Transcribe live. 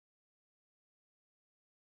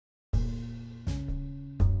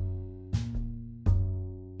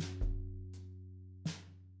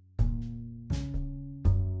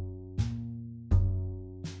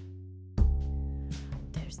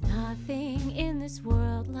There's nothing in this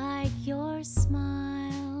world like your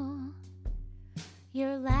smile.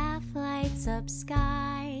 Your laugh lights up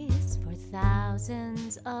skies for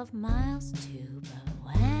thousands of miles too.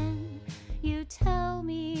 But when you tell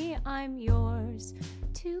me I'm yours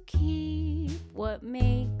to keep, what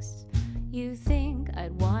makes you think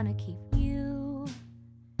I'd wanna keep you?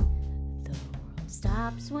 The world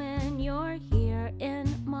stops when you're here in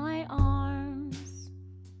my arms.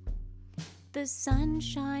 The sun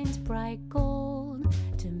shines bright gold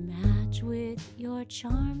to match with your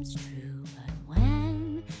charms, true. But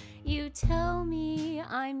when you tell me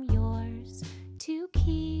I'm yours to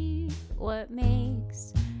keep, what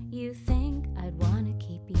makes you think I'd wanna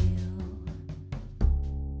keep you?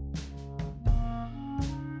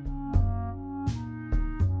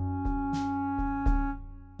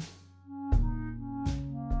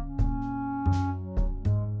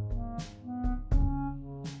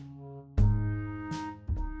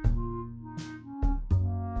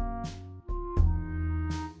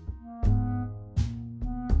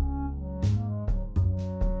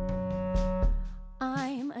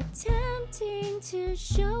 I'm attempting to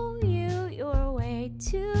show you your way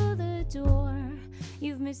to the door.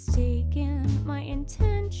 You've mistaken my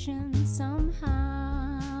intention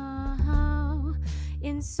somehow.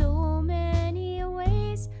 In so many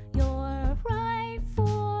ways, you're right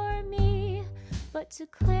for me. But to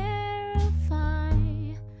clarify,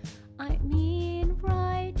 I mean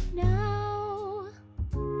right now.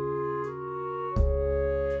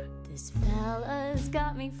 This fella's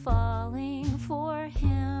got me falling for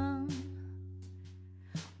him.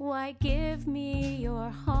 Why give me your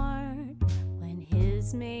heart when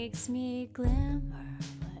his makes me glimmer?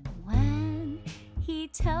 But when he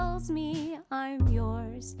tells me I'm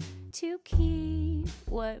yours to keep,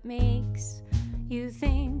 what makes you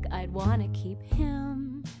think I'd wanna keep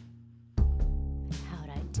him? How'd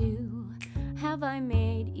I do? Have I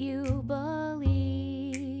made you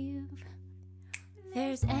believe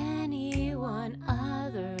there's anyone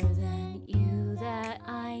other than you that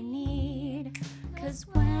I need? 'Cause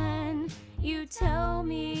when you tell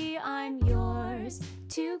me I'm yours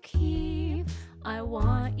to keep, I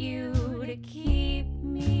want you